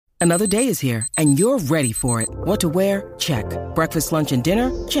Another day is here, and you're ready for it. What to wear? Check. Breakfast, lunch, and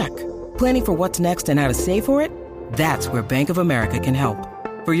dinner? Check. Planning for what's next and how to save for it? That's where Bank of America can help.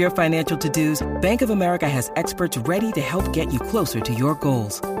 For your financial to-dos, Bank of America has experts ready to help get you closer to your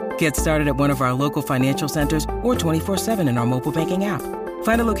goals. Get started at one of our local financial centers or 24/7 in our mobile banking app.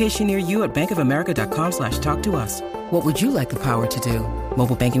 Find a location near you at bankofamerica.com/talktous. What would you like the power to do?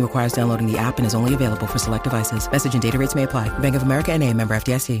 Mobile banking requires downloading the app and is only available for select devices. Message and data rates may apply. Bank of America N.A., member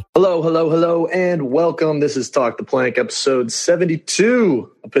FDIC. Hello, and welcome. This is Talk the Plank, episode 72,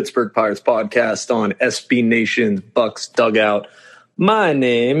 a Pittsburgh Pirates podcast on SB Nation's Bucks Dugout. My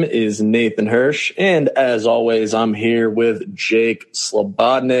name is Nathan Hirsch, and as always, I'm here with Jake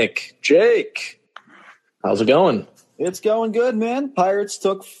Slobodnik. Jake, how's it going? It's going good, man. Pirates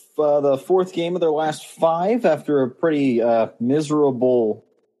took the fourth game of their last five after a pretty miserable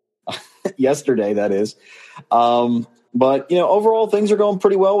yesterday, that is. But, overall, things are going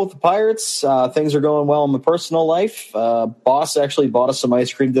pretty well with the Pirates. Things are going well in my personal life. Boss actually bought us some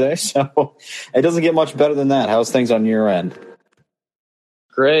ice cream today, so it doesn't get much better than that. How's things on your end?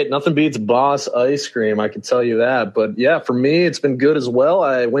 Great. Nothing beats Boss ice cream, I can tell you that. But, yeah, for me, it's been good as well.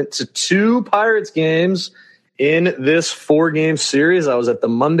 I went to 2 Pirates games in this 4-game series. I was at the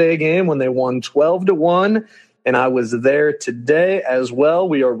Monday game when they won 12-1, and I was there today as well.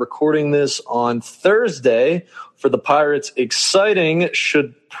 We are recording this on Thursday for the Pirates' exciting,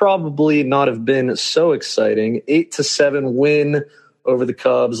 should probably not have been so exciting, 8-7 win over the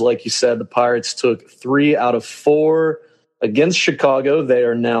Cubs. Like you said, the Pirates took 3 out of 4 against Chicago. They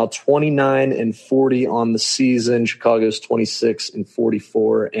are now 29-40 on the season. Chicago's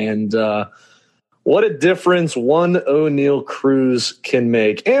 26-44, and what a difference one Oneil Cruz can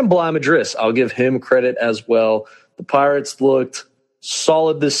make. And Bly Madris, I'll give him credit as well. The Pirates looked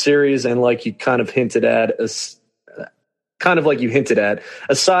solid this series, and like you kind of hinted at,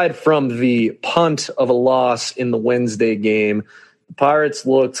 aside from the punt of a loss in the Wednesday game, the Pirates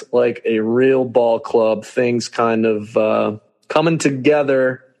looked like a real ball club. Things kind of coming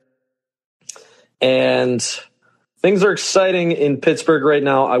together, and things are exciting in Pittsburgh right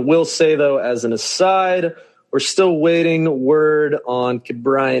now. I will say, though, as an aside, we're still waiting word on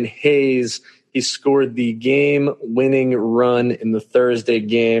Ke'Bryan Hayes. He scored the game-winning run in the Thursday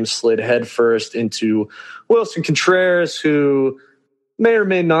game, slid headfirst into Wilson Contreras, who may or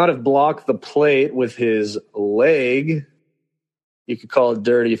may not have blocked the plate with his leg. You could call it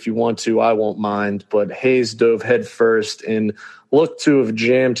dirty if you want to. I won't mind. But Hayes dove headfirst and looked to have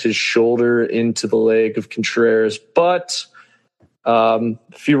jammed his shoulder into the leg of Contreras. But a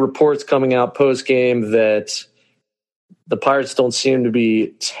few reports coming out post-game that the Pirates don't seem to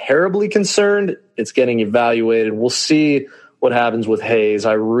be terribly concerned. It's getting evaluated. We'll see what happens with Hayes.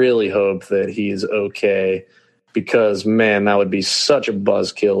 I really hope that he's okay because, man, that would be such a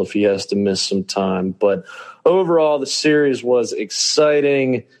buzzkill if he has to miss some time. But overall, the series was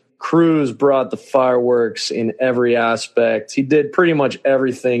exciting. Cruz brought the fireworks in every aspect. He did pretty much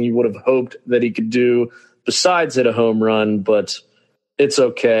everything you would have hoped that he could do besides hit a home run, but it's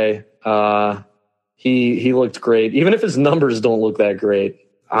okay. He looked great. Even if his numbers don't look that great,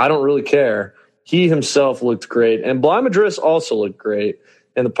 I don't really care. He himself looked great. And Bly Madris also looked great.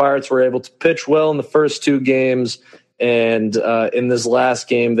 And the Pirates were able to pitch well in the first 2 games. And in this last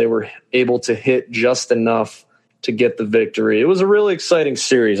game, they were able to hit just enough to get the victory. It was a really exciting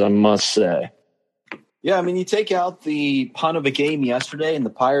series, I must say. Yeah, I mean, you take out the punt of a game yesterday, and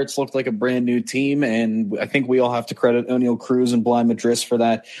the Pirates looked like a brand new team, and I think we all have to credit Oneil Cruz and Bly Madris for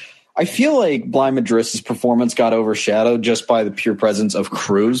that. I feel like Bly Madris' performance got overshadowed just by the pure presence of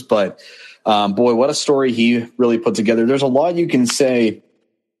Cruz, but boy, what a story he really put together. There's a lot you can say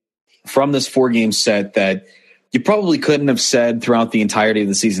from this 4-game set that you probably couldn't have said throughout the entirety of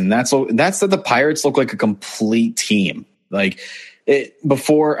the season. That's that the Pirates look like a complete team. Like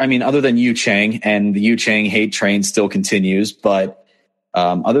before, I mean, other than Yu Chang, and the Yu Chang hate train still continues, but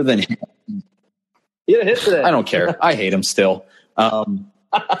other than him, hit today. I don't care. I hate him still. But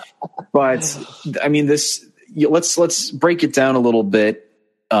I mean, let's break it down a little bit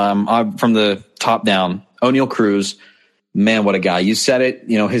from the top down. Oneil Cruz, man, what a guy. You said it.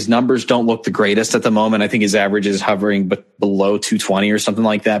 His numbers don't look the greatest at the moment. I think his average is hovering below 220 or something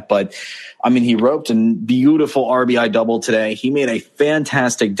like that. But, I mean, he roped a beautiful RBI double today. He made a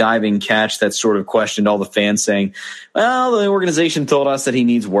fantastic diving catch that sort of questioned all the fans saying, well, the organization told us that he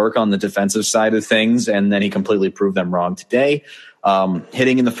needs work on the defensive side of things, and then he completely proved them wrong today.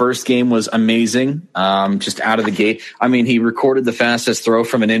 Hitting in the first game was amazing. Just out of the gate. I mean, he recorded the fastest throw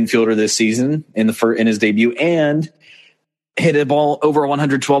from an infielder this season in his debut, and hit a ball over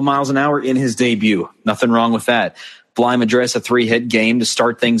 112 miles an hour in his debut. Nothing wrong with that. Bly Madris, a 3-hit game to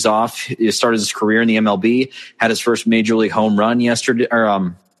start things off. He started his career in the MLB, had his first major league home run yesterday.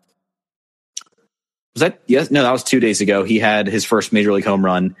 Was that? Yes. No, that was 2 days ago. He had his first major league home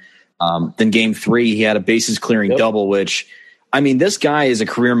run. Then game 3, he had a bases clearing double, which, I mean, this guy is a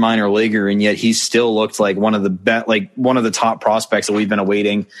career minor leaguer, and yet he still looked like one of the top prospects that we've been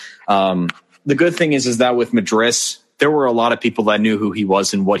awaiting. The good thing is that with Madris, there were a lot of people that knew who he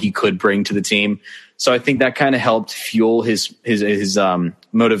was and what he could bring to the team. So I think that kind of helped fuel his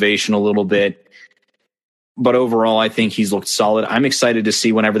motivation a little bit. But overall, I think he's looked solid. I'm excited to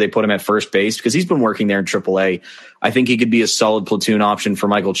see whenever they put him at first base because he's been working there in AAA. I think he could be a solid platoon option for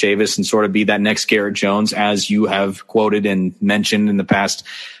Michael Chavis and sort of be that next Garrett Jones, as you have quoted and mentioned in the past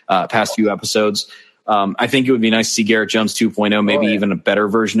few episodes. I think it would be nice to see Garrett Jones 2.0, maybe even a better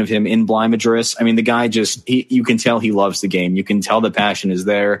version of him in Bly Madris. I mean, the guy you can tell he loves the game. You can tell the passion is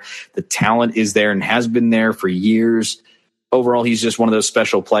there. The talent is there and has been there for years. Overall, he's just one of those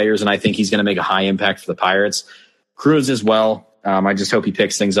special players, and I think he's going to make a high impact for the Pirates. Cruz as well. I just hope he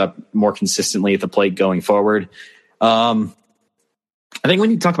picks things up more consistently at the plate going forward. I think we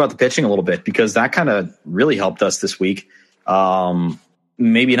need to talk about the pitching a little bit because that kind of really helped us this week.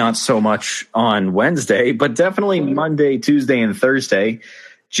 Maybe not so much on Wednesday, but definitely Monday, Tuesday, and Thursday.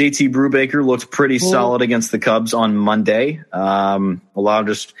 JT Brubaker looked pretty solid against the Cubs on Monday. Allowed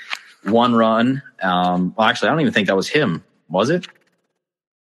just one run. Well, actually, I don't even think that was him. Was it?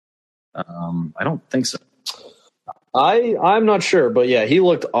 I don't think so. I'm not sure, but yeah, he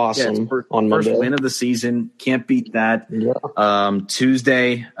looked awesome on Monday. First win of the season. Can't beat that. Yeah.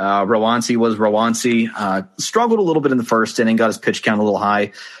 Tuesday, Rowansi was Rowansi. Struggled a little bit in the first inning, got his pitch count a little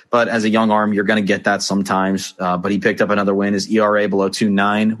high, but as a young arm, you're going to get that sometimes. But he picked up another win. His ERA below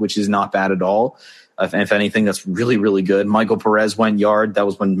 2.9, which is not bad at all. If anything, that's really, really good. Michael Perez went yard. That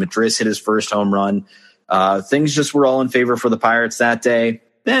was when Madris hit his first home run. Things just were all in favor for the Pirates that day.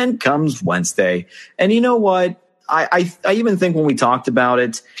 Then comes Wednesday. And you know what? I even think when we talked about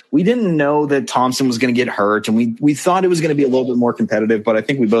it, we didn't know that Thompson was going to get hurt, and we thought it was going to be a little bit more competitive, but I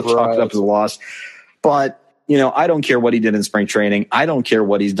think we both chalked it up as a loss. But, I don't care what he did in spring training. I don't care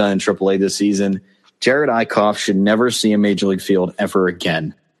what he's done in AAA this season. Jared Eickhoff should never see a major league field ever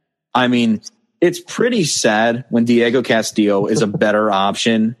again. I mean, it's pretty sad when Diego Castillo is a better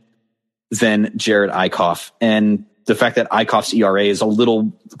option than Jared Eickhoff. And the fact that Eickhoff's ERA is a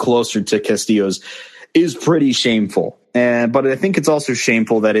little closer to Castillo's is pretty shameful. But I think it's also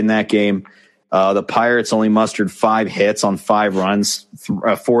shameful that in that game, the Pirates only mustered 5 hits on 5 runs,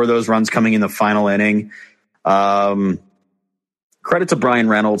 4 of those runs coming in the final inning. Credit to Brian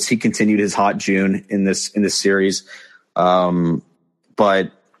Reynolds. He continued his hot June in this series.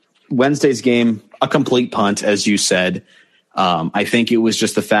 But Wednesday's game, a complete punt, as you said. I think it was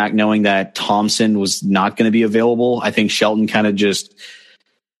just the fact knowing that Thompson was not going to be available. I think Shelton kind of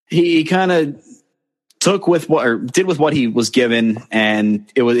he kind of did with what he was given,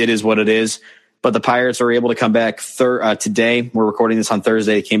 and it is what it is. But the Pirates are able to come back today. We're recording this on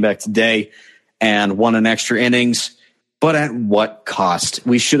Thursday. They came back today and won an extra innings. But at what cost?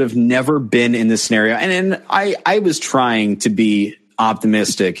 We should have never been in this scenario. And I was trying to be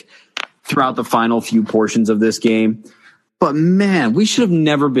optimistic throughout the final few portions of this game. But man, we should have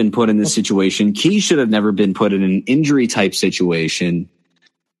never been put in this situation. Key should have never been put in an injury type situation.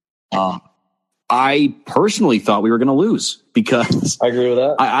 I personally thought we were going to lose because I agree with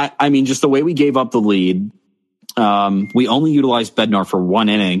that. I mean, just the way we gave up the lead. We only utilized Bednar for 1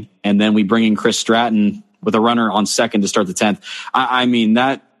 inning, and then we bring in Chris Stratton with a runner on second to start the 10th. I mean,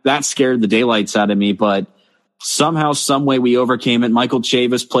 that scared the daylights out of me, but somehow, some way we overcame it. Michael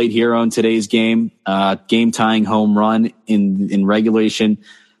Chavis played hero in today's game, game tying home run in regulation,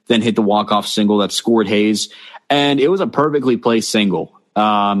 then hit the walk-off single that scored Hayes. And it was a perfectly placed single.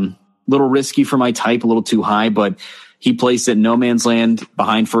 Little risky for my type, a little too high, but he placed it no man's land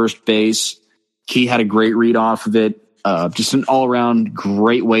behind first base. Key had a great read off of it. Just an all-around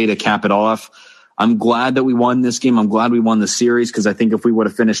great way to cap it off. I'm glad that we won this game. I'm glad we won the series because I think if we would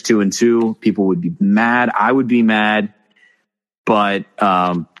have finished 2-2, people would be mad. I would be mad. But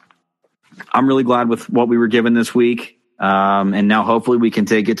I'm really glad with what we were given this week. And now hopefully we can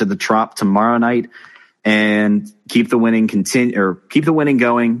take it to the Trop tomorrow night and keep the winning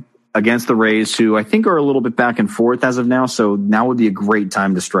going against the Rays, who I think are a little bit back and forth as of now. So now would be a great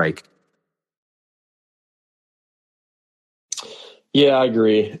time to strike. Yeah, I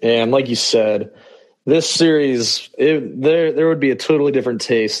agree. And like you said, this series, there would be a totally different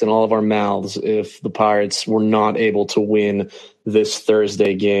taste in all of our mouths if the Pirates were not able to win this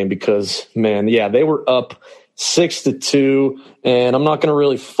Thursday game because, man, yeah, they were up 6-2, and I'm not going to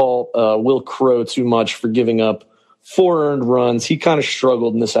really fault Will Crowe too much for giving up 4 earned runs. He kind of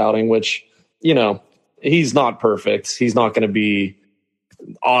struggled in this outing, which, he's not perfect. He's not going to be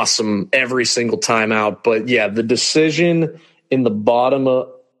awesome every single time out. But yeah, the decision in the top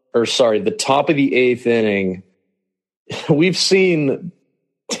of the 8th inning, we've seen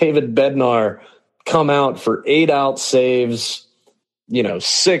David Bednar come out for 8-out saves,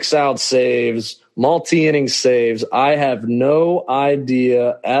 6-out saves, multi-inning saves. I have no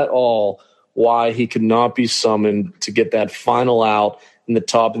idea at all why he could not be summoned to get that final out in the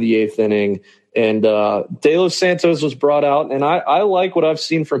top of the 8th inning. And De Los Santos was brought out, and I like what I've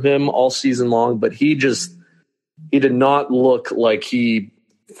seen from him all season long, but he did not look like he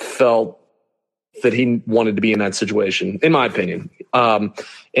felt that he wanted to be in that situation, in my opinion.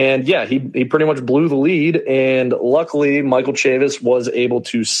 And yeah, he pretty much blew the lead, and luckily Michael Chavis was able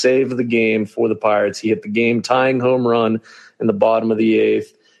to save the game for the Pirates. He hit the game-tying home run in the bottom of the 8th,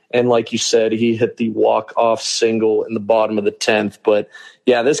 and like you said, he hit the walk-off single in the bottom of the 10th. But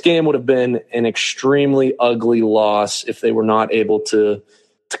yeah, this game would have been an extremely ugly loss if they were not able to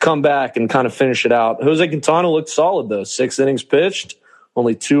come back and kind of finish it out. Jose Quintana looked solid, though. 6 innings pitched,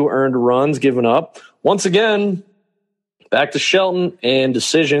 only 2 earned runs given up. Once again, back to Shelton and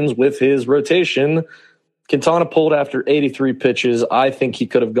decisions with his rotation. Quintana pulled after 83 pitches. I think he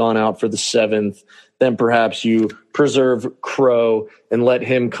could have gone out for the 7th. Then perhaps you preserve Crow and let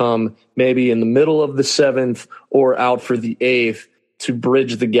him come maybe in the middle of the 7th or out for the 8th to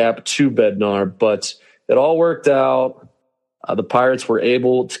bridge the gap to Bednar. But it all worked out. The Pirates were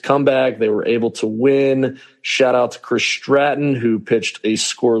able to come back. They were able to win. Shout out to Chris Stratton, who pitched a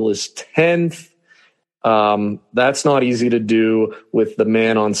scoreless 10th. That's not easy to do with the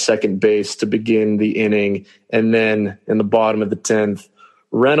man on second base to begin the inning. And then in the bottom of the 10th,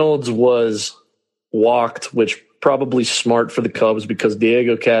 Reynolds was walked, which probably smart for the Cubs because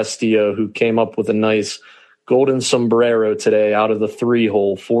Diego Castillo, who came up with a nice golden sombrero today out of the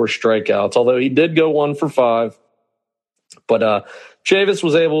 3-hole, 4 strikeouts, although he did go 1 for 5. But Chavis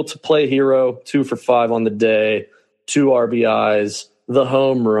was able to play hero, 2 for 5 on the day, 2 RBIs, the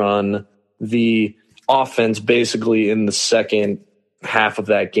home run, the offense basically in the second half of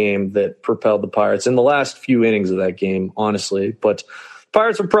that game that propelled the Pirates in the last few innings of that game, honestly. But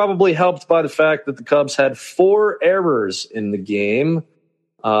Pirates were probably helped by the fact that the Cubs had 4 errors in the game.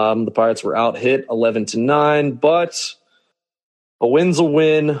 The Pirates were out hit 11-9, but a win's a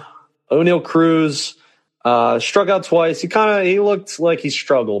win. O'Neal Cruz struck out twice. He looked like he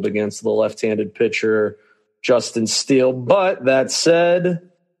struggled against the left-handed pitcher, Justin Steele. But that said,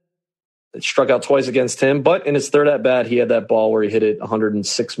 it struck out twice against him. But in his 3rd at-bat, he had that ball where he hit it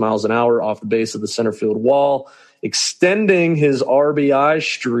 106 miles an hour off the base of the center field wall, extending his RBI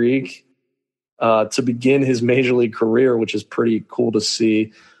streak to begin his major league career, which is pretty cool to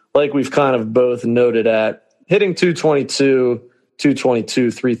see. Like we've kind of both noted at hitting 222,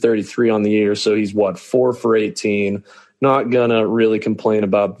 333 on the year. So he's 4 for 18. Not going to really complain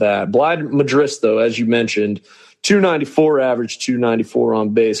about that. Blyde Madris, though, as you mentioned, 294 average, 294 on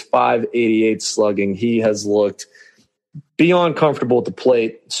base, 588 slugging. He has looked beyond comfortable at the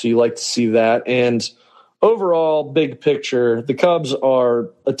plate. So you like to see that. And overall, big picture, the Cubs are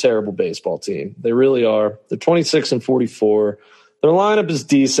a terrible baseball team. They really are. They're 26-44. Their lineup is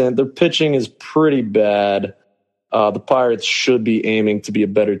decent. Their pitching is pretty bad. The Pirates should be aiming to be a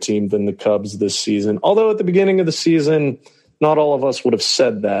better team than the Cubs this season. Although at the beginning of the season, not all of us would have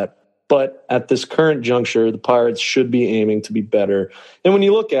said that. But at this current juncture, the Pirates should be aiming to be better. And when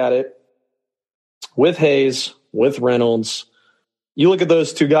you look at it, with Hayes, with Reynolds, you look at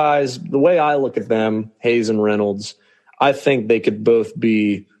those 2 guys, the way I look at them, Hayes and Reynolds, I think they could both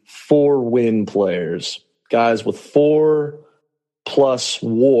be 4-win players, guys with 4+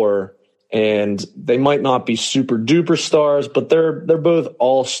 WAR, and they might not be super duper stars, but they're both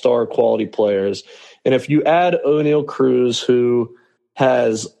all-star quality players. And if you add O'Neal Cruz, who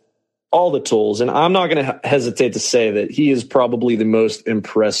has all the tools, and I'm not going to hesitate to say that he is probably the most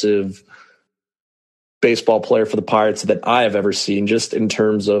impressive baseball player for the Pirates that I have ever seen, just in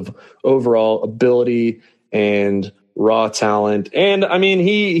terms of overall ability and raw talent. And I mean,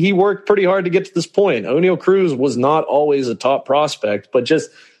 he worked pretty hard to get to this point. O'Neal Cruz was not always a top prospect, but just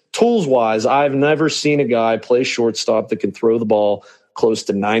tools wise, I've never seen a guy play shortstop that can throw the ball close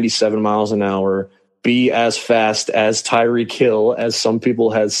to 97 miles an hour, be as fast as Tyreek Hill, as some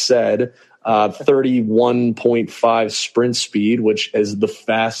people have said, 31.5 sprint speed, which is the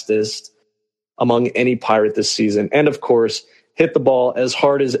fastest among any Pirate this season. And of course, hit the ball as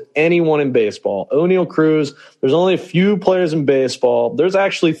hard as anyone in baseball. O'Neal Cruz, there's only a few players in baseball. There's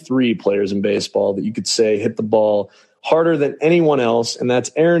actually 3 players in baseball that you could say hit the ball harder than anyone else, and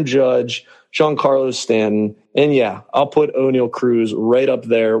that's Aaron Judge, Giancarlo Stanton. And yeah, I'll put Oneil Cruz right up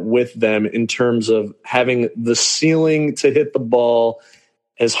there with them in terms of having the ceiling to hit the ball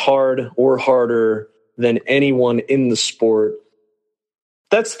as hard or harder than anyone in the sport.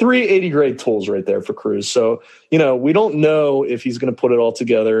 That's 3 80-grade tools right there for Cruz. So, we don't know if he's going to put it all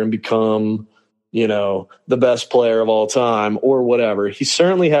together and become, the best player of all time or whatever. He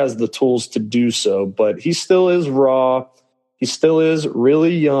certainly has the tools to do so, but he still is raw. He still is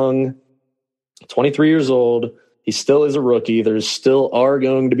really young, 23 years old. He still is a rookie. There's still are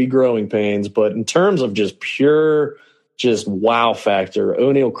going to be growing pains, but in terms of just pure wow factor,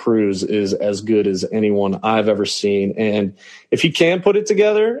 Oneil Cruz is as good as anyone I've ever seen. And if he can put it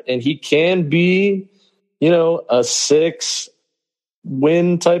together and he can be, a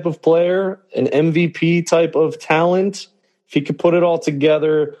 6-win type of player, an MVP type of talent, if he could put it all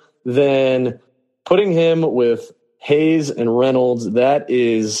together, then putting him with Hayes and Reynolds, that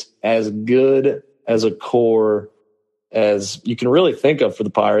is as good as a core as you can really think of for the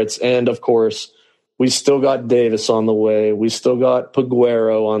Pirates. And of course, we still got Davis on the way. We still got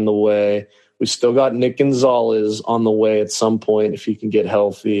Peguero on the way. We still got Nick Gonzalez on the way at some point if he can get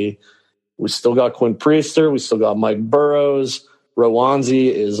healthy. We still got Quinn Priester. We still got Mike Burrows.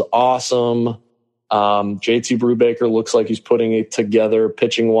 Rowanzi is awesome. JT Brubaker looks like he's putting it together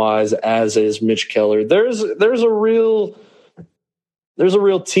pitching-wise, as is Mitch Keller. There's a real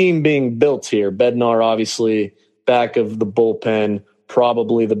team being built here. Bednar, obviously, back of the bullpen,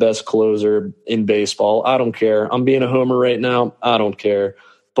 probably the best closer in baseball. I don't care. I'm being a homer right now. I don't care.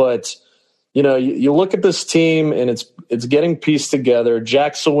 But, you look at this team and it's getting pieced together.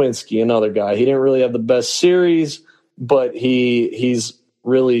 Jack Sawinski, another guy. He didn't really have the best series, but he's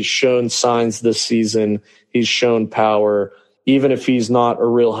really shown signs this season. He's shown power. Even if he's not a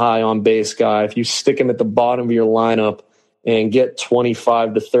real high on base guy, if you stick him at the bottom of your lineup and get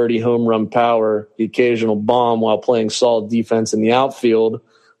 25 to 30 home run power, the occasional bomb while playing solid defense in the outfield,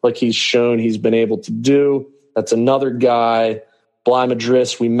 like he's shown he's been able to do. That's another guy. Bly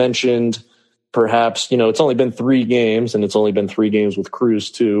Madris, we mentioned, perhaps, it's only been 3 games, and it's only been 3 games with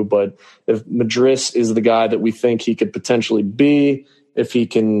Cruz too, but if Madris is the guy that we think he could potentially be, if he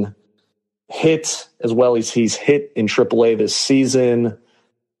can hit as well as he's hit in AAA this season,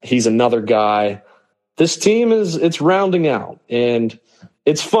 he's another guy. This team it's rounding out, and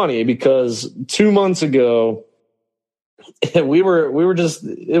it's funny because 2 months ago we were just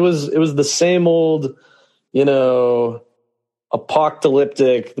it was the same old,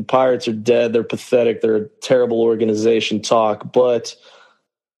 apocalyptic, the Pirates are dead, they're pathetic, they're a terrible organization talk, but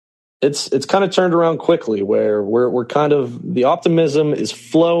it's kind of turned around quickly where we're kind of, the optimism is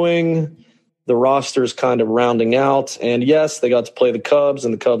flowing, the roster is kind of rounding out, and yes, they got to play the Cubs,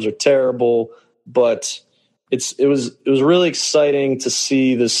 and the Cubs are terrible, but it was really exciting to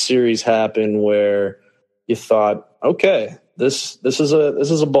see this series happen where you thought, okay, this is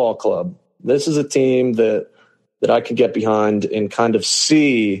a ball club. This is a team that I can get behind and kind of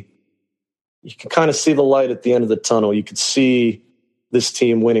see. You can kind of see the light at the end of the tunnel. You could see this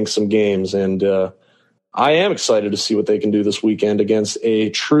team winning some games, and I am excited to see what they can do this weekend against a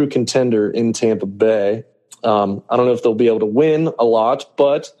true contender in Tampa Bay. I don't know if they'll be able to win a lot,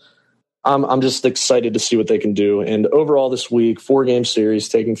 but I'm just excited to see what they can do. And overall this week, 4-game series,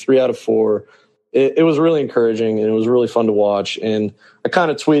 taking 3 out of 4. It was really encouraging, and it was really fun to watch. And I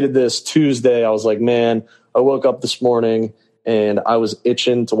kind of tweeted this Tuesday. I was like, man, I woke up this morning and I was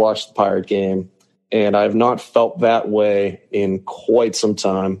itching to watch the Pirate game. And I have not felt that way in quite some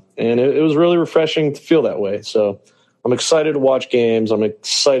time. And it was really refreshing to feel that way. So I'm excited to watch games. I'm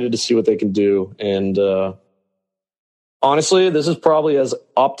excited to see what they can do. And honestly, this is probably as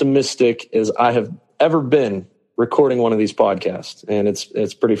optimistic as I have ever been recording one of these podcasts. And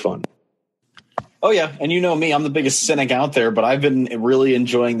it's pretty fun. Oh, yeah. And you know me, I'm the biggest cynic out there, but I've been really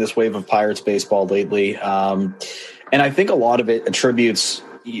enjoying this wave of Pirates baseball lately. And I think a lot of it attributes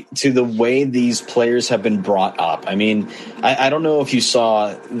to the way these players have been brought up. I mean, I don't know if you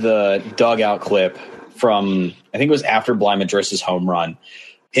saw the dugout clip from, I think it was after Bly Madris's home run.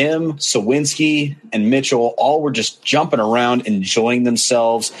 Him, Sawinski, and Mitchell all were just jumping around, enjoying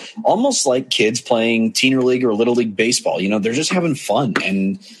themselves, almost like kids playing Teen League or Little League baseball. They're just having fun.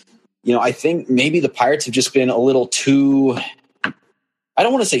 And I think maybe the Pirates have just been a little too, I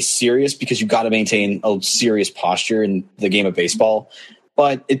don't want to say serious, because you've got to maintain a serious posture in the game of baseball,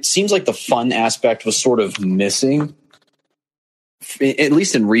 but it seems like the fun aspect was sort of missing, at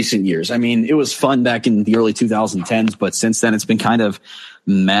least in recent years. I mean, it was fun back in the early 2010s, but since then it's been kind of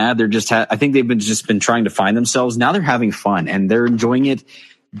mad. They're just, I think they've been trying to find themselves. Now they're having fun and they're enjoying it,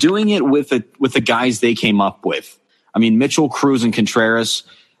 doing it with the guys they came up with. I mean, Mitchell, Cruz, and Contreras,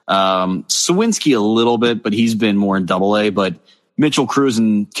 Sawinski a little bit, but he's been more in Double-A. But Mitchell, Cruz,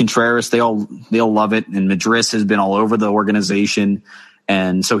 and Contreras, they all love it. And Madris has been all over the organization.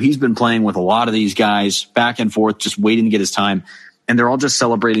 And so he's been playing with a lot of these guys back and forth, just waiting to get his time. And they're all just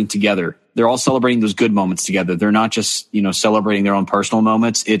celebrating together. They're all celebrating those good moments together. They're not just, celebrating their own personal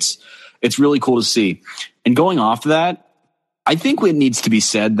moments. It's really cool to see. And going off of that, I think it needs to be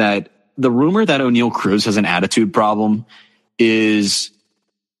said that the rumor that Oneil Cruz has an attitude problem is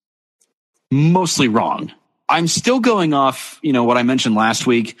mostly wrong. I'm still going off, what I mentioned last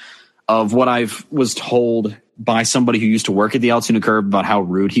week of what I was told by somebody who used to work at the Altoona Curve about how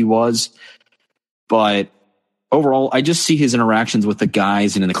rude he was. But overall, I just see his interactions with the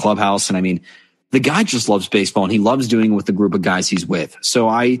guys and in the clubhouse. And I mean, the guy just loves baseball and he loves doing it with the group of guys he's with. So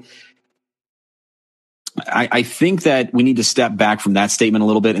I think that we need to step back from that statement a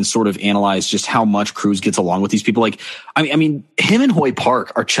little bit and sort of analyze just how much Cruz gets along with these people. Like, I mean, him and Hoy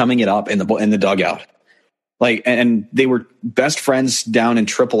Park are chumming it up in the dugout. Like, and they were best friends down in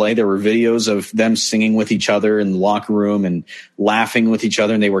AAA. There were videos of them singing with each other in the locker room and laughing with each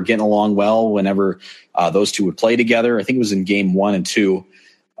other. And they were getting along well whenever those two would play together. I think it was in game 1 and 2,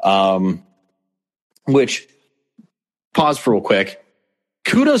 which, pause for real quick.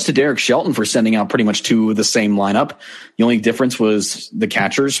 Kudos to Derek Shelton for sending out pretty much two of the same lineup. The only difference was the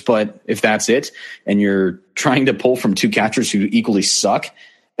catchers, but if that's it, and you're trying to pull from two catchers who equally suck,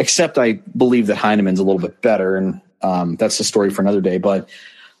 except I believe that Heineman's a little bit better, and that's the story for another day. But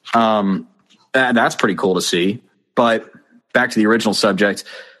that's pretty cool to see. But back to the original subject,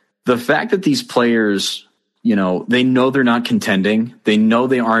 the fact that these players, they know they're not contending, they know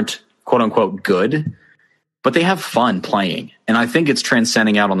they aren't quote unquote good, but they have fun playing. And I think it's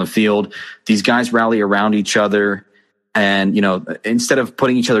transcending out on the field. These guys rally around each other and, instead of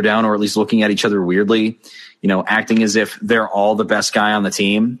putting each other down or at least looking at each other weirdly, acting as if they're all the best guy on the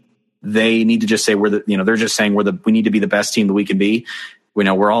team, they need to just say they're just saying we need to be the best team that we can be.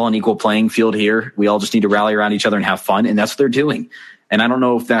 We're all on equal playing field here. We all just need to rally around each other and have fun. And that's what they're doing. And I don't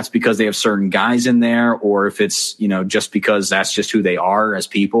know if that's because they have certain guys in there or if it's, just because that's just who they are as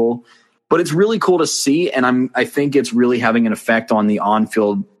people. But it's really cool to see, and I think it's really having an effect on the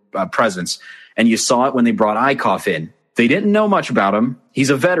on-field presence. And you saw it when they brought Eichhoff in. They didn't know much about him. He's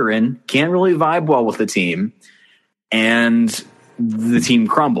a veteran, can't really vibe well with the team, and the team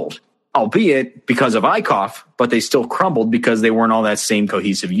crumbled, albeit because of Eichhoff, but they still crumbled because they weren't all that same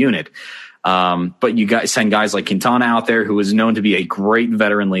cohesive unit. But you guys send guys like Quintana out there, who is known to be a great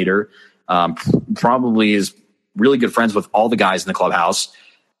veteran leader, probably is really good friends with all the guys in the clubhouse.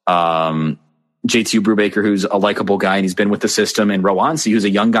 JT Brubaker, who's a likable guy and he's been with the system, and Rowansi, who's a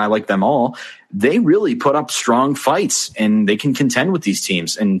young guy like them all. They really put up strong fights and they can contend with these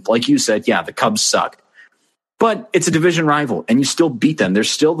teams. And like you said, yeah, the Cubs suck, but it's a division rival and you still beat them.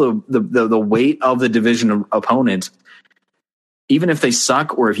 There's still the weight of the division opponent. Even if they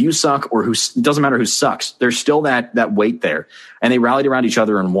suck or if you suck or it doesn't matter who sucks, there's still that weight there, and they rallied around each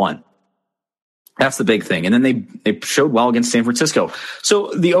other and won. That's the big thing. And then they showed well against San Francisco.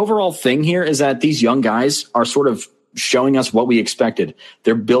 So the overall thing here is that these young guys are sort of showing us what we expected.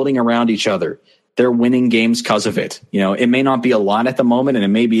 They're building around each other. They're winning games because of it. It may not be a lot at the moment and it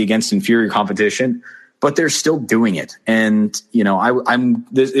may be against inferior competition, but they're still doing it. And,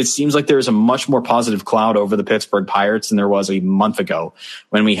 it seems like there's a much more positive cloud over the Pittsburgh Pirates than there was a month ago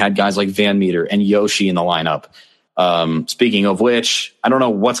when we had guys like Van Meter and Yoshi in the lineup. Speaking of which, I don't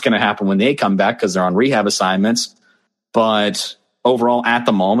know what's going to happen when they come back because they're on rehab assignments. But overall, at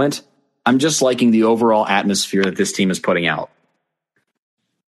the moment, I'm just liking the overall atmosphere that this team is putting out.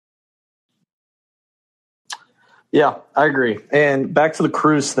 Yeah, I agree. And back to the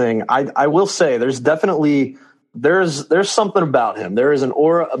Cruz thing, I will say there's definitely there's something about him. There is an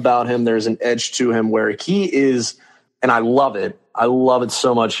aura about him. There's an edge to him where he is, and I love it. I love it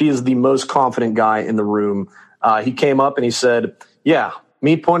so much. He is the most confident guy in the room. He came up and he said, yeah,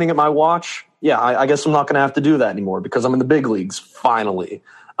 me pointing at my watch. Yeah, I guess I'm not going to have to do that anymore because I'm in the big leagues. Finally.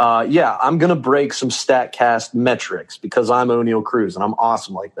 Yeah, I'm going to break some StatCast metrics because I'm Oneil Cruz and I'm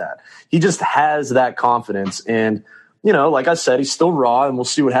awesome like that. He just has that confidence. And, like I said, he's still raw and we'll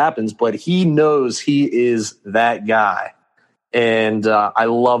see what happens, but he knows he is that guy. And I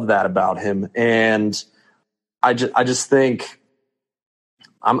love that about him. And I just think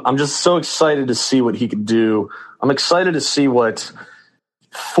I'm just so excited to see what he could do. I'm excited to see what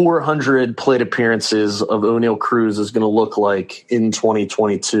 400 plate appearances of Oneil Cruz is going to look like in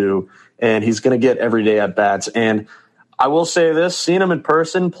 2022. And he's going to get everyday at bats. And I will say this, seeing him in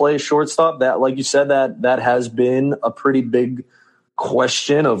person play shortstop, that, like you said, that has been a pretty big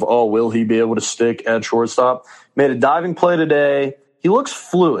question of, will he be able to stick at shortstop? Made a diving play today, he looks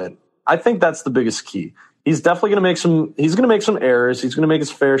fluid. I think that's the biggest key. He's definitely going to make some. He's going to make some errors. He's going to make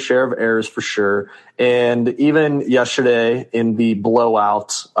his fair share of errors for sure. And even yesterday in the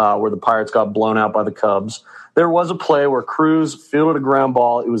blowout where the Pirates got blown out by the Cubs, there was a play where Cruz fielded a ground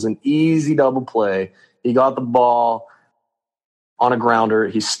ball. It was an easy double play. He got the ball on a grounder.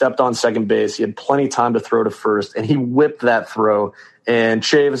 He stepped on second base. He had plenty of time to throw to first, and he whipped that throw. And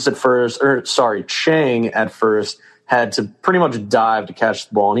Chang at first had to pretty much dive to catch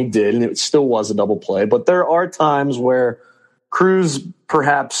the ball, and he did, and it still was a double play. But there are times where Cruz,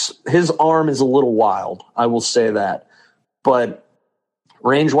 perhaps his arm is a little wild. I will say that. But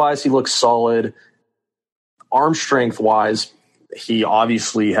range-wise, he looks solid. Arm strength-wise, he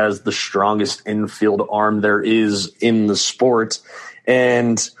obviously has the strongest infield arm there is in the sport.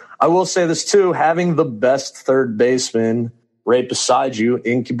 And I will say this too, having the best third baseman right beside you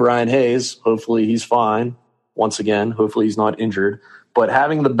in Ke'Bryan Hayes, hopefully he's fine. Once again, hopefully he's not injured. But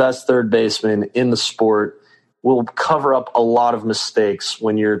having the best third baseman in the sport will cover up a lot of mistakes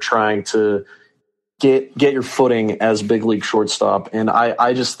when you're trying to get your footing as big league shortstop. And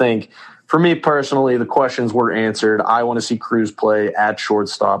I just think, for me personally, the questions were answered. I want to see Cruz play at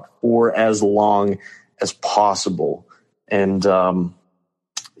shortstop for as long as possible. And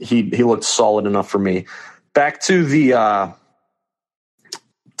he looked solid enough for me. Back to the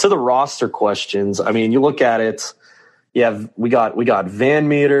roster questions. I mean, you look at it. Yeah, we got Van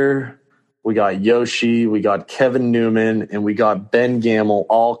Meter, we got Yoshi, we got Kevin Newman, and we got Ben Gamel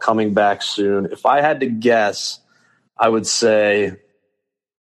all coming back soon. If I had to guess, I would say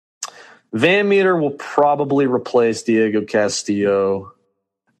Van Meter will probably replace Diego Castillo.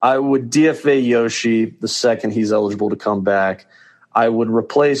 I would DFA Yoshi the second he's eligible to come back. I would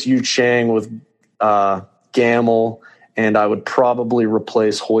replace Yu Chang with Gamel. And I would probably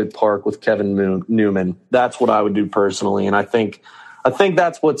replace Hoyt Park with Kevin Newman. That's what I would do personally, and I think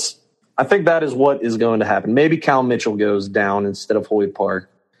that is what is going to happen. Maybe Cal Mitchell goes down instead of Hoyt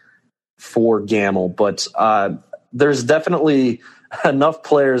Park for Gamel, but there's definitely enough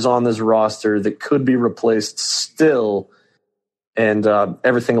players on this roster that could be replaced still, and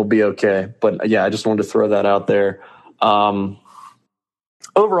everything will be okay. But yeah, I just wanted to throw that out there.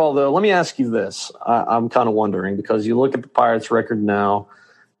 Overall, though, let me ask you this. I'm kind of wondering, because you look at the Pirates' record now,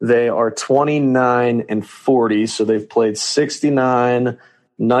 they are 29-40, so they've played 69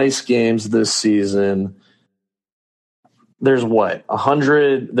 nice games this season. There's what?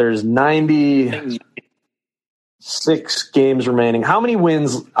 100? There's 96 games remaining. How many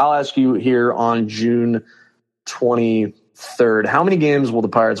wins? I'll ask you here on June 23rd. How many games will the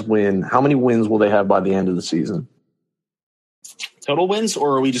Pirates win? How many wins will they have by the end of the season? Total wins,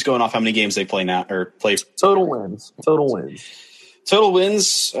 or are we just going off how many games they play now or play? Total wins. Total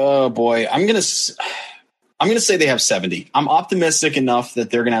wins. Oh boy, I'm gonna say they have 70. I'm optimistic enough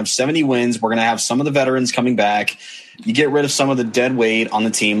that they're gonna have 70 wins. We're gonna have some of the veterans coming back. You get rid of some of the dead weight on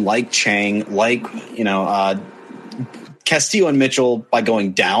the team, like Chang, like Castillo and Mitchell by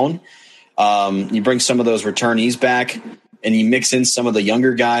going down. You bring some of those returnees back, and you mix in some of the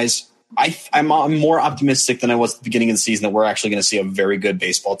younger guys. I'm more optimistic than I was at the beginning of the season that we're actually going to see a very good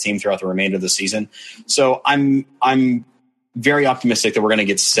baseball team throughout the remainder of the season. So I'm very optimistic that we're going to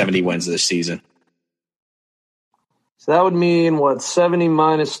get 70 wins this season. So that would mean what? 70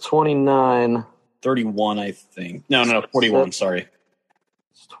 minus 29. 31, I think. No, 41. Sorry.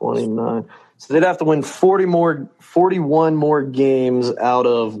 It's 29. So they'd have to win 41 more games out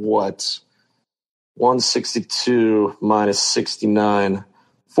of what? 162 minus 69.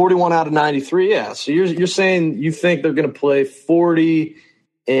 41 out of 93, yeah. So you're saying you think they're going to play 41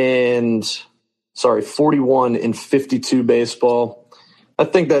 and 52 baseball. I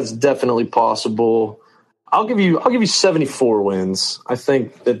think that's definitely possible. I'll give you 74 wins. I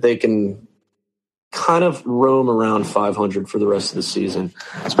think that they can kind of roam around 500 for the rest of the season,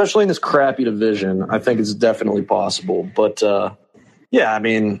 especially in this crappy division. I think it's definitely possible. But yeah, I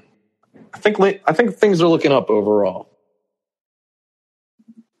mean, I think things are looking up overall.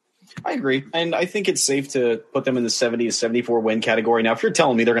 I agree. And I think it's safe to put them in the 70 to 74 win category. Now, if you're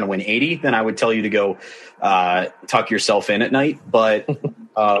telling me they're going to win 80, then I would tell you to go tuck yourself in at night. But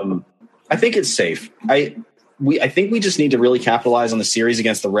I think it's safe. I think we just need to really capitalize on the series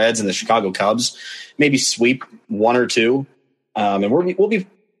against the Reds and the Chicago Cubs, maybe sweep one or two. And we'll be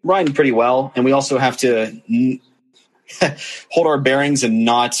riding pretty well. And we also have to hold our bearings and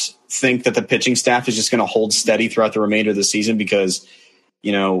not think that the pitching staff is just going to hold steady throughout the remainder of the season, because,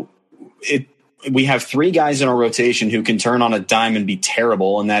 we have three guys in our rotation who can turn on a dime and be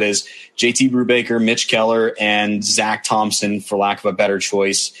terrible, and that is JT Brubaker, Mitch Keller, and Zach Thompson, for lack of a better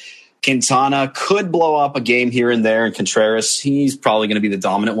choice. Quintana could blow up a game here and there, and Contreras, he's probably going to be the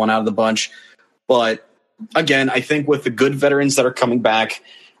dominant one out of the bunch. But again, I think with the good veterans that are coming back,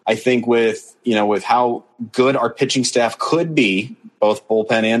 I think with how good our pitching staff could be, both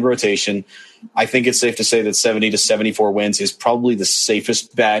bullpen and rotation, I think it's safe to say that 70 to 74 wins is probably the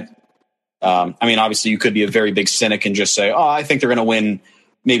safest bet. Obviously, you could be a very big cynic and just say, I think they're going to win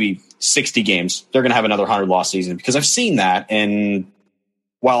maybe 60 games. They're going to have another 100-loss season, because I've seen that. And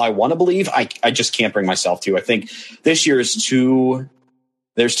while I want to believe, I just can't bring myself to. I think this year is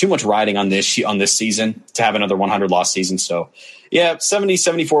there's too much riding on this season to have another 100-loss season. So, yeah, 70,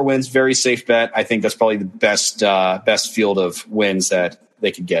 74 wins, very safe bet. I think that's probably the best field of wins that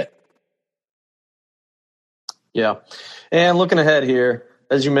they could get. Yeah. And looking ahead here,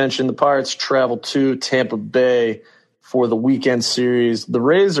 as you mentioned, the Pirates travel to Tampa Bay for the weekend series. The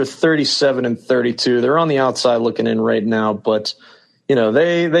Rays are 37-32. They're on the outside looking in right now, but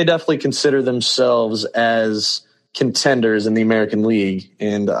they definitely consider themselves as contenders in the American League.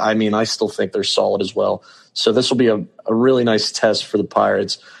 And I still think they're solid as well. So this will be a really nice test for the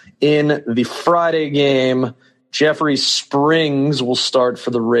Pirates. In the Friday game, Jeffrey Springs will start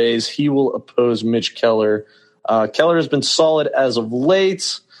for the Rays. He will oppose Mitch Keller. Keller has been solid as of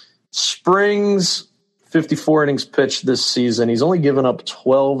late. Springs, 54 innings pitched this season. He's only given up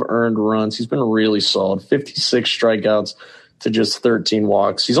 12 earned runs. He's been really solid. 56 strikeouts to just 13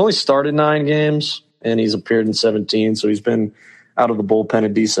 walks. He's only started 9 games, and he's appeared in 17, so he's been out of the bullpen a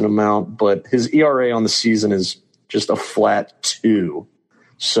decent amount. But his ERA on the season is just a flat 2.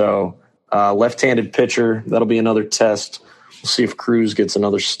 So left-handed pitcher, that'll be another test. We'll see if Cruz gets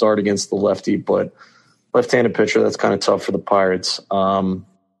another start against the lefty, but left-handed pitcher, that's kind of tough for the Pirates.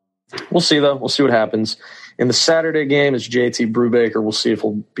 We'll see, though. We'll see what happens. In the Saturday game is JT Brubaker. We'll see if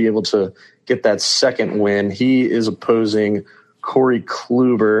we'll be able to get that second win. He is opposing Corey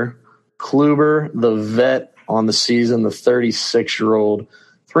Kluber. Kluber, the vet on the season, the 36-year-old,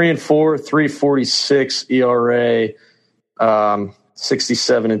 3-4, 3.46 ERA,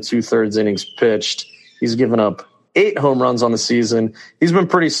 67 2/3 innings pitched. He's given up 8 home runs on the season. He's been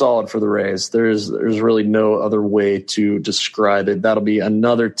pretty solid for the Rays. There's really no other way to describe it. That'll be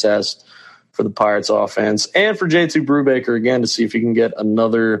another test for the Pirates offense and for J.T. Brubaker again to see if he can get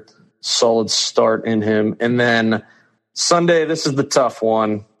another solid start in him. And then Sunday, this is the tough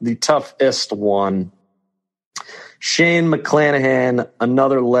one, the toughest one. Shane McClanahan,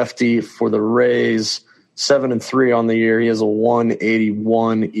 another lefty for the Rays, 7-3 on the year. He has a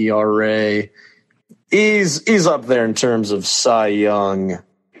 1.81 ERA. He's up there in terms of Cy Young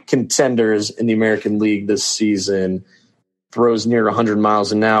contenders in the American League this season. Throws near 100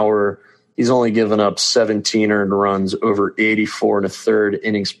 miles an hour. He's only given up 17 earned runs over 84 1/3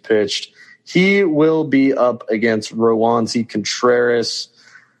 innings pitched. He will be up against Roansy Contreras.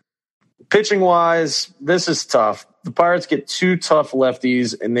 Pitching-wise, this is tough. The Pirates get 2 tough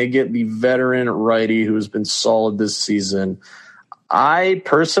lefties, and they get the veteran righty who has been solid this season. I'm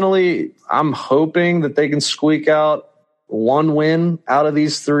hoping that they can squeak out 1 win out of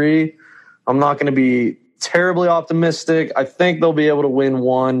these 3. I'm not going to be terribly optimistic. I think they'll be able to win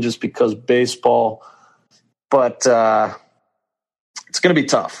 1 just because baseball. But it's going to be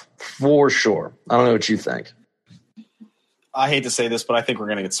tough for sure. I don't know what you think. I hate to say this, but I think we're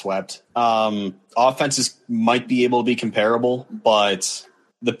going to get swept. Offenses might be able to be comparable, but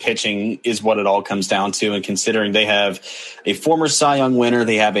the pitching is what it all comes down to. And considering they have a former Cy Young winner,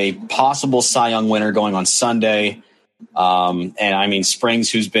 they have a possible Cy Young winner going on Sunday.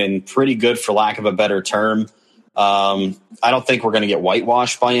 Springs, who's been pretty good for lack of a better term. I don't think we're going to get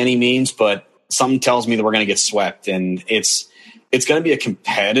whitewashed by any means, but something tells me that we're going to get swept. And it's going to be a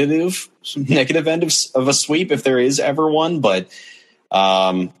competitive negative end of a sweep if there is ever one. But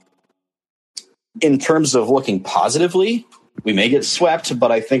in terms of looking positively, we may get swept,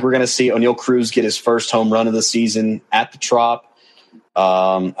 but I think we're going to see Oneil Cruz get his first home run of the season at the Trop.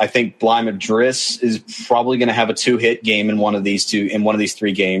 I think Bly Madris is probably going to have a 2-hit game in one of these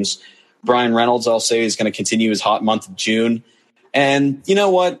 3 games. Brian Reynolds, I'll say, is going to continue his hot month of June. And you know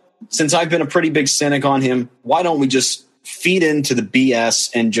what? Since I've been a pretty big cynic on him, why don't we just feed into the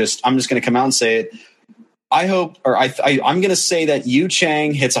BS and I'm just going to come out and say it. I'm going to say that Yu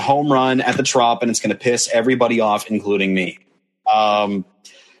Chang hits a home run at the Trop, and it's going to piss everybody off, including me.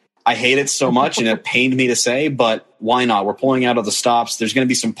 I hate it so much, and it pained me to say, but why not? We're pulling out of the stops. There's going to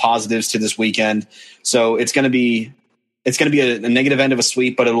be some positives to this weekend, so it's going to be a negative end of a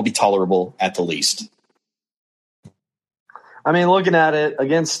sweep, but it'll be tolerable at the least. I mean, looking at it,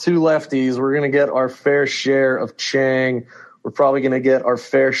 against 2 lefties, we're going to get our fair share of Chang. We're probably going to get our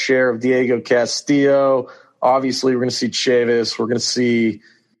fair share of Diego Castillo. Obviously, we're going to see Chavis. We're going to see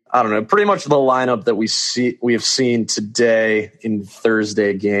I don't know, pretty much the lineup that we have seen today in the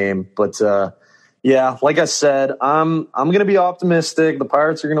Thursday game. But yeah, like I said, I'm going to be optimistic. The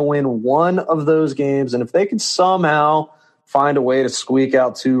Pirates are going to win one of those games, and if they can somehow find a way to squeak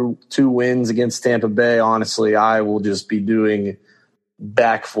out two wins against Tampa Bay, honestly, I will just be doing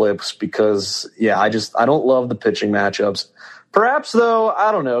backflips because I don't love the pitching matchups. Perhaps though,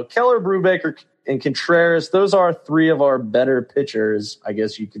 I don't know, Keller, Brubaker, and Contreras, those are three of our better pitchers, I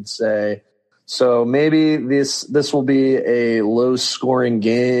guess you could say. So maybe this will be a low-scoring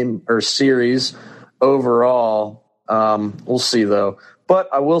game or series overall. We'll see, though. But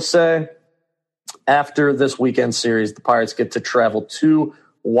I will say, after this weekend series, the Pirates get to travel to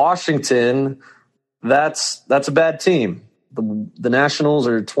Washington. That's a bad team. The Nationals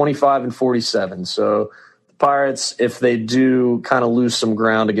are 25-47, so Pirates, if they do kind of lose some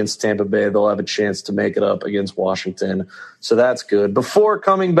ground against Tampa Bay, they'll have a chance to make it up against Washington. So that's good. Before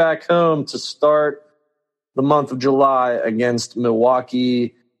coming back home to start the month of July against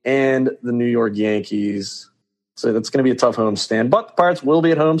Milwaukee and the New York Yankees. So that's going to be a tough homestand. But the Pirates will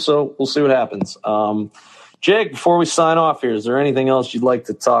be at home, so we'll see what happens. Jake, before we sign off here, is there anything else you'd like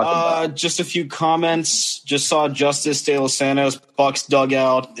to talk about? Just a few comments. Just saw Justice De Los Santos, Bucks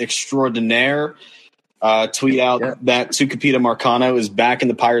dugout extraordinaire. Tweet out that Tucupita Marcano is back in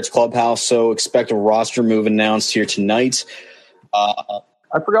the Pirates clubhouse, so expect a roster move announced here tonight.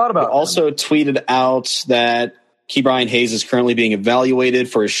 I forgot about also tweeted out that Ke'Bryan Hayes is currently being evaluated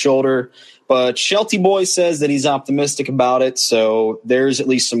for his shoulder, but Shelty Boy says that he's optimistic about it, so there's at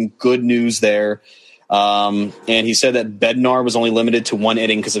least some good news there. And he said that Bednar was only limited to one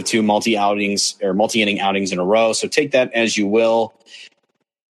inning because of two multi-inning outings in a row, so take that as you will.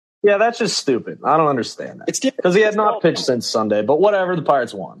 Yeah, that's just stupid. I don't understand that. It's because he had not pitched since Sunday, but whatever, the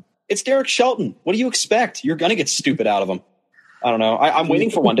Pirates won. It's Derek Shelton. What do you expect? You're going to get stupid out of him. I don't know. I'm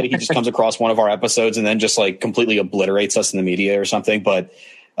waiting for one day he just comes across one of our episodes and then just like completely obliterates us in the media or something. But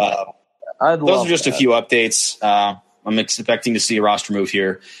those are just a few updates. I'm expecting to see a roster move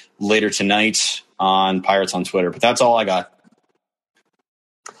here later tonight on Pirates on Twitter, but that's all I got.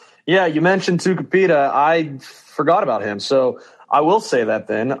 Yeah, you mentioned Tucupita. I forgot about him. So I will say that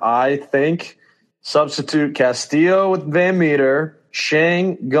then. I think substitute Castillo with Van Meter,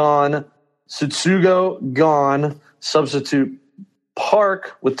 Shang gone, Tsutsugo gone, substitute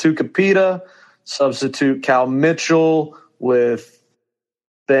Park with Tucupita, substitute Cal Mitchell with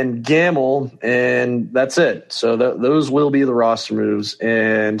Ben Gamel, and that's it. So those will be the roster moves.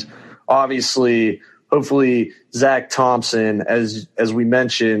 And obviously, hopefully Zach Thompson, as we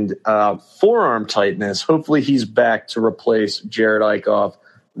mentioned, forearm tightness. Hopefully he's back to replace Jared Eickhoff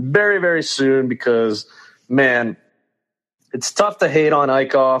very, very soon because, man, it's tough to hate on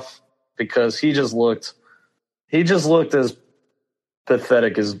Eickhoff because he just looked as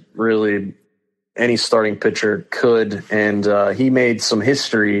pathetic as really any starting pitcher could, and he made some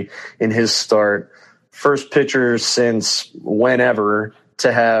history in his start. First pitcher since whenever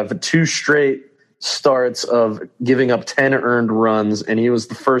to have two straight starts of giving up 10 earned runs, and he was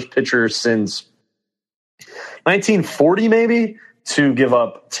the first pitcher since 1940 maybe to give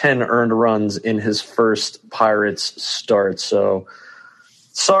up 10 earned runs in his first Pirates start. So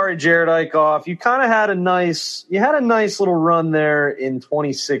sorry, Jared Eickhoff. You kind of had a nice little run there in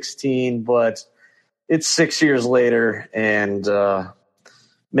 2016, but it's 6 years later, and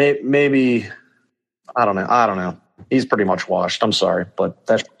maybe I don't know. He's pretty much washed. I'm sorry, but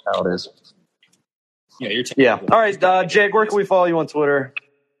that's how it is. Yeah, All right, Jake, where can we follow you on Twitter?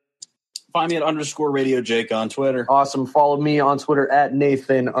 Find me at _Radio Jake on Twitter. Awesome. Follow me on Twitter at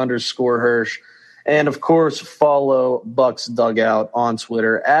Nathan_Hirsch. And, of course, follow Bucks Dugout on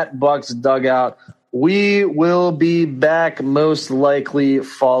Twitter at Bucks Dugout. We will be back most likely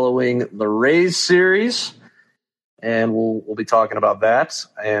following the Rays series, and we'll be talking about that.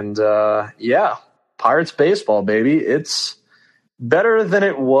 And, Pirates baseball, baby. It's better than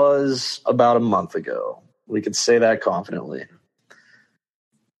it was about a month ago. We could say that confidently.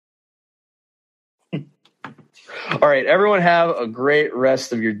 All right, everyone have a great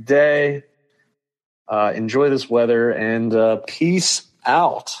rest of your day. Enjoy this weather, and peace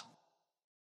out.